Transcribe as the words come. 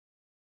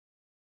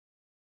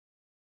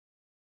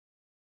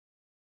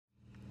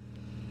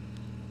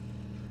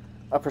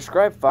A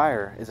prescribed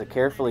fire is a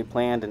carefully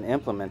planned and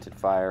implemented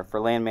fire for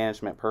land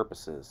management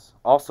purposes,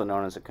 also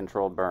known as a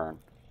controlled burn.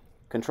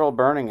 Controlled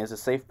burning is a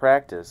safe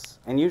practice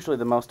and usually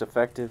the most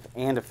effective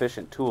and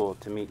efficient tool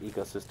to meet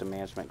ecosystem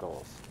management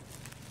goals.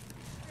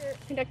 We're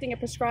conducting a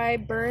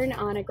prescribed burn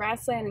on a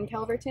grassland in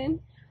Calverton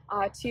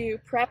to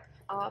prep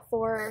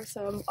for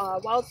some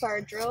wildfire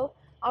drill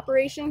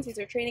operations. These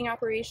are training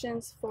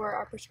operations for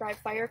our prescribed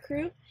fire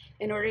crew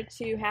in order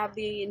to have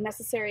the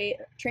necessary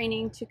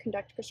training to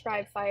conduct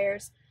prescribed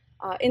fires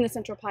in the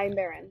Central Pine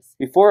Barrens.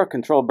 Before a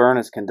controlled burn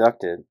is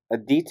conducted, a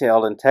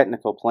detailed and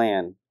technical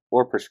plan,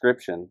 or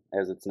prescription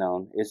as it's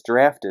known, is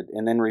drafted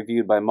and then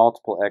reviewed by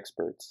multiple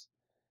experts.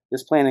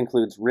 This plan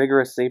includes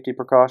rigorous safety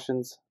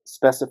precautions,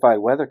 specified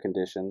weather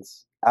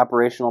conditions,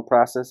 operational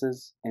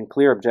processes, and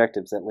clear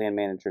objectives that land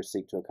managers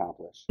seek to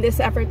accomplish. This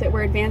effort that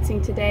we're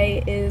advancing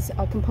today is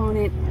a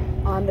component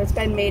that's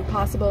been made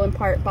possible in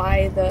part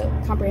by the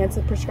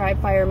comprehensive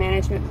prescribed fire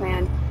management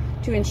plan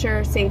to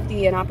ensure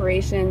safety and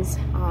operations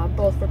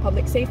both for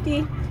public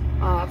safety,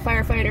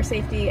 firefighter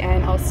safety,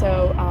 and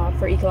also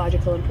for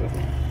ecological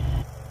improvement.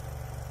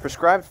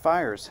 Prescribed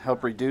fires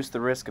help reduce the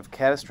risk of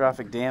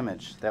catastrophic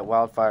damage that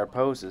wildfire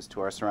poses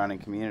to our surrounding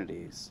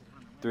communities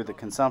through the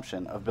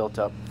consumption of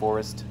built-up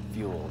forest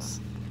fuels.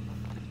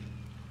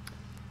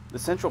 The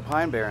Central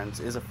Pine Barrens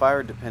is a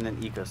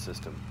fire-dependent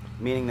ecosystem,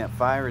 meaning that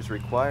fire is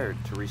required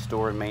to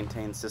restore and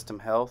maintain system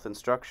health and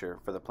structure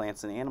for the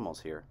plants and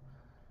animals here.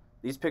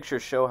 These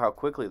pictures show how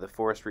quickly the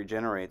forest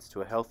regenerates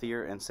to a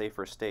healthier and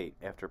safer state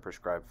after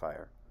prescribed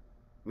fire.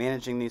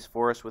 Managing these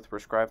forests with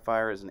prescribed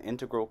fire is an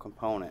integral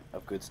component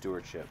of good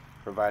stewardship,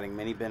 providing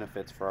many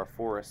benefits for our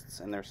forests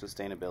and their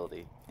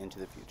sustainability into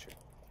the future.